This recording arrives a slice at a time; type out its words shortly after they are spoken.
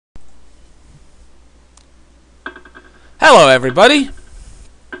Hello everybody,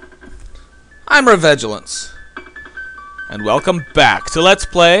 I'm Revigilance, and welcome back to Let's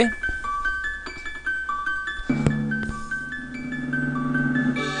Play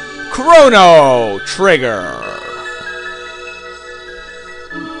Chrono Trigger.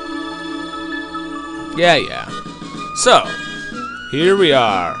 Yeah. So, here we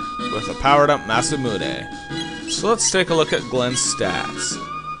are with a powered up Masamune. So let's take a look at Glenn's stats.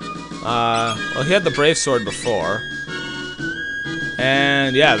 Well, he had the Brave Sword before.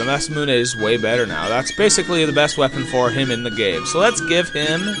 And yeah, the Masamune is way better now. That's basically the best weapon for him in the game. So let's give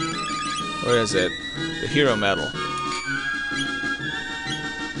him, where is it? The Hero Medal.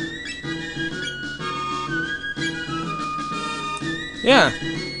 Yeah.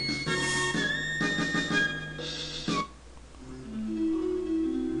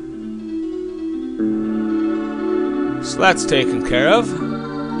 So that's taken care of.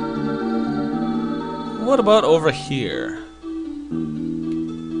 What about over here?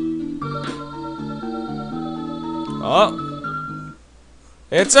 Oh,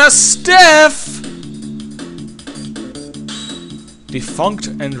 it's a stiff! Defunct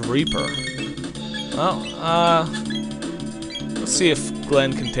and Reaper. Well, let's see if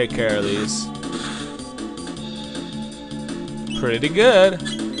Glenn can take care of these. Pretty good.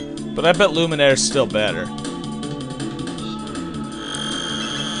 But I bet Luminaire's still better.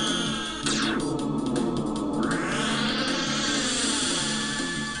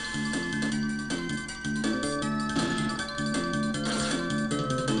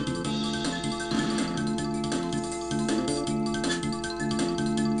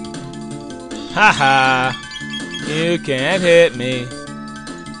 Haha, you can't hit me.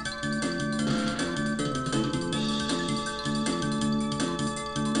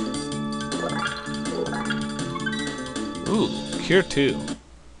 Ooh, Cure 2.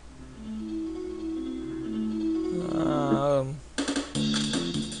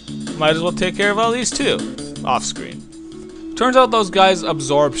 Might as well take care of all these too, off screen. Turns out those guys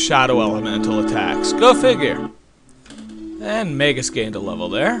absorb shadow elemental attacks. Go figure. And Magus gained a level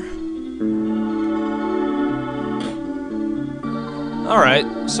there. Alright,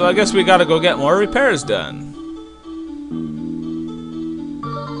 so I guess we gotta go get more repairs done.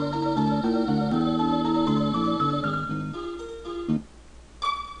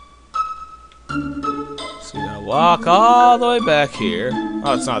 So we gotta walk all the way back here.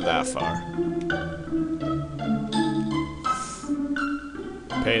 Oh, it's not that far.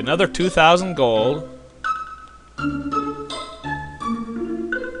 Pay another 2,000 gold.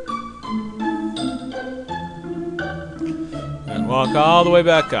 Walk all the way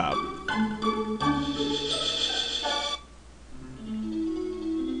back up.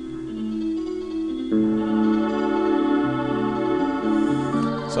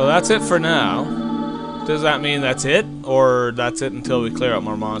 So that's it for now. Does that mean that's it? Or that's it until we clear out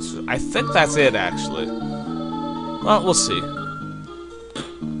more monsters? I think that's it, actually. Well, we'll see.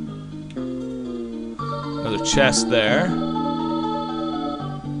 Another chest there.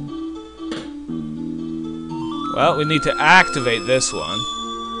 Well, we need to activate this one.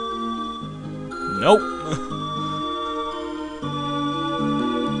 Nope.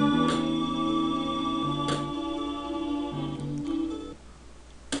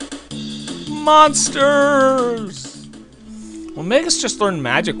 Monsters! Well, Magus just learned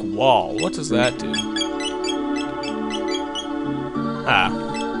Magic Wall. What does that do? Ah.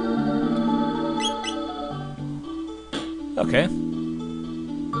 Okay.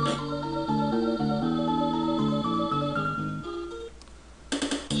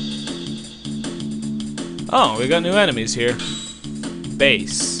 Oh, we got new enemies here.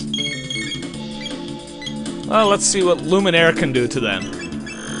 Base. Well, let's see what Luminaire can do to them.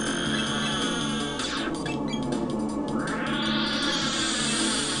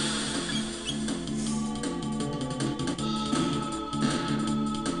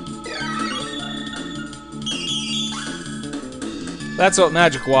 That's what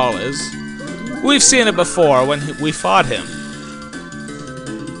Magic Wall is. We've seen it before when we fought him.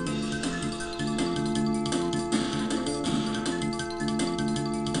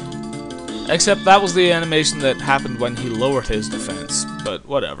 Except that was the animation that happened when he lowered his defense, but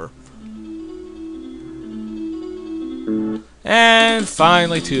whatever. And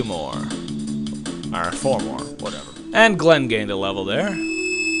finally 2 more. Or 4 more, whatever. And Glenn gained a level there.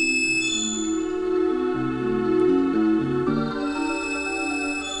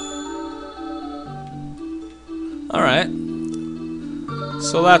 Alright.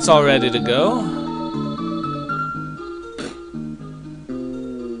 So that's all ready to go.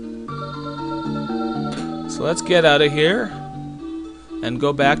 So let's get out of here and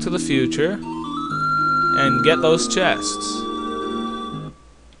go back to the future and get those chests.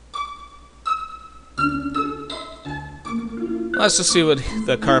 Let's just see what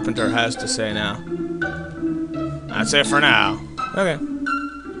the carpenter has to say now. That's it for now. Okay.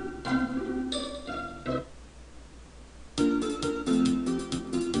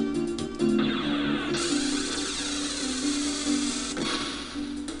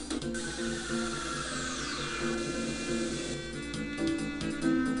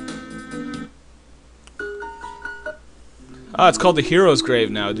 Oh, it's called the Hero's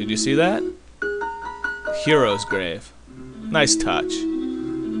Grave now. Did you see that? Hero's Grave. Nice touch.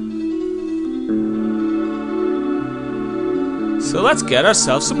 So let's get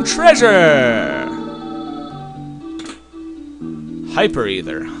ourselves some treasure! Hyper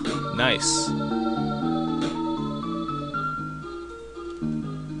Ether. Nice.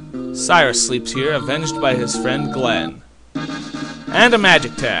 Cyrus sleeps here, avenged by his friend Glenn. And a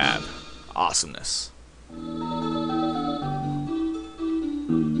magic tab. Awesomeness.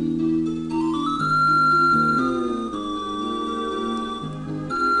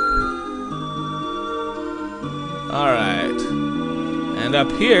 Alright. And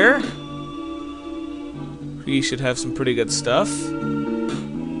up here, we should have some pretty good stuff.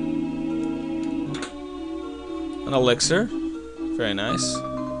 An elixir. Very nice.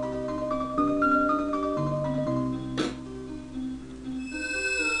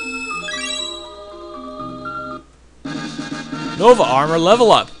 Nova armor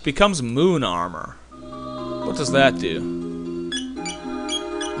level up. Becomes moon armor. What does that do?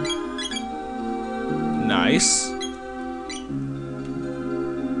 Nice.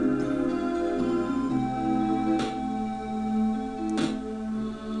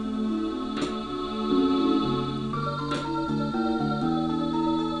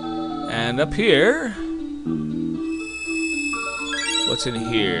 And up here, what's in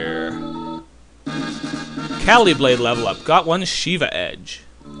here? Kali Blade level up. Got one Shiva Edge.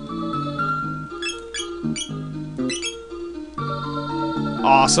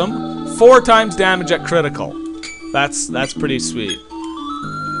 Awesome. 4 times damage at critical. That's pretty sweet.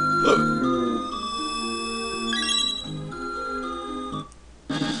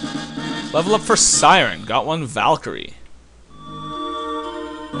 Level up for Siren. Got one Valkyrie.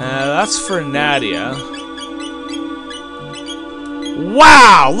 That's for Nadia.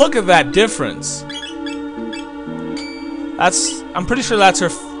 Wow! Look at that difference. I'm pretty sure that's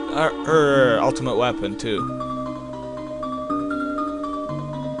her ultimate weapon too.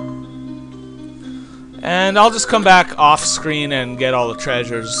 And I'll just come back off screen and get all the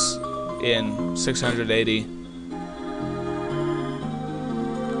treasures in 680.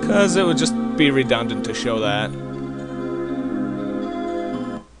 Because it would just be redundant to show that.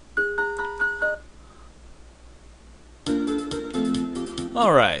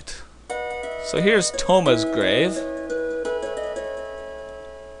 Alright. So here's Toma's grave.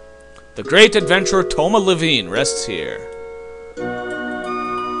 The great adventurer Toma Levine rests here.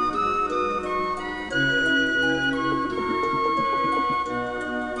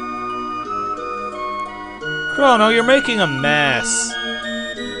 Chrono, you're making a mess.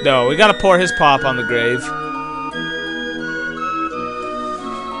 No, we gotta pour his pop on the grave.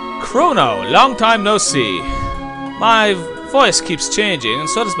 Chrono, long time no see. My voice keeps changing, and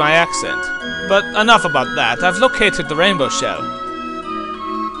so does my accent. But enough about that. I've located the rainbow shell.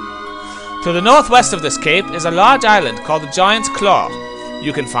 To the northwest of this cape is a large island called the Giant's Claw.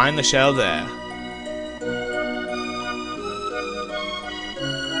 You can find the shell there.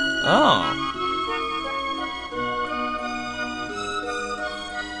 Oh.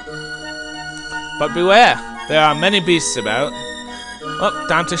 But beware, there are many beasts about. Oh,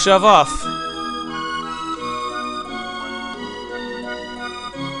 time to shove off.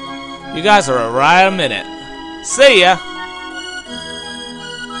 You guys are a rare minute. See ya!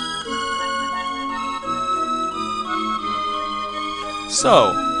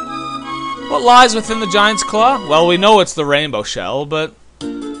 So, what lies within the Giant's Claw? Well, we know it's the rainbow shell, but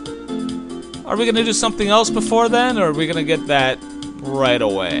are we going to do something else before then, or are we going to get that right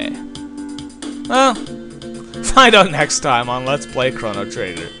away? Well, find out next time on Let's Play Chrono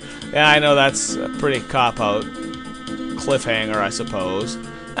Trigger. Yeah, I know that's a pretty cop-out cliffhanger, I suppose.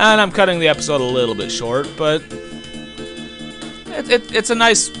 And I'm cutting the episode a little bit short, but it's a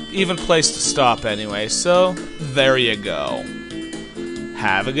nice, even place to stop anyway, so there you go.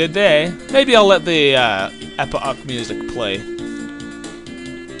 Have a good day. Maybe I'll let the epic music play.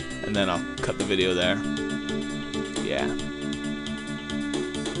 And then I'll cut the video there. Yeah.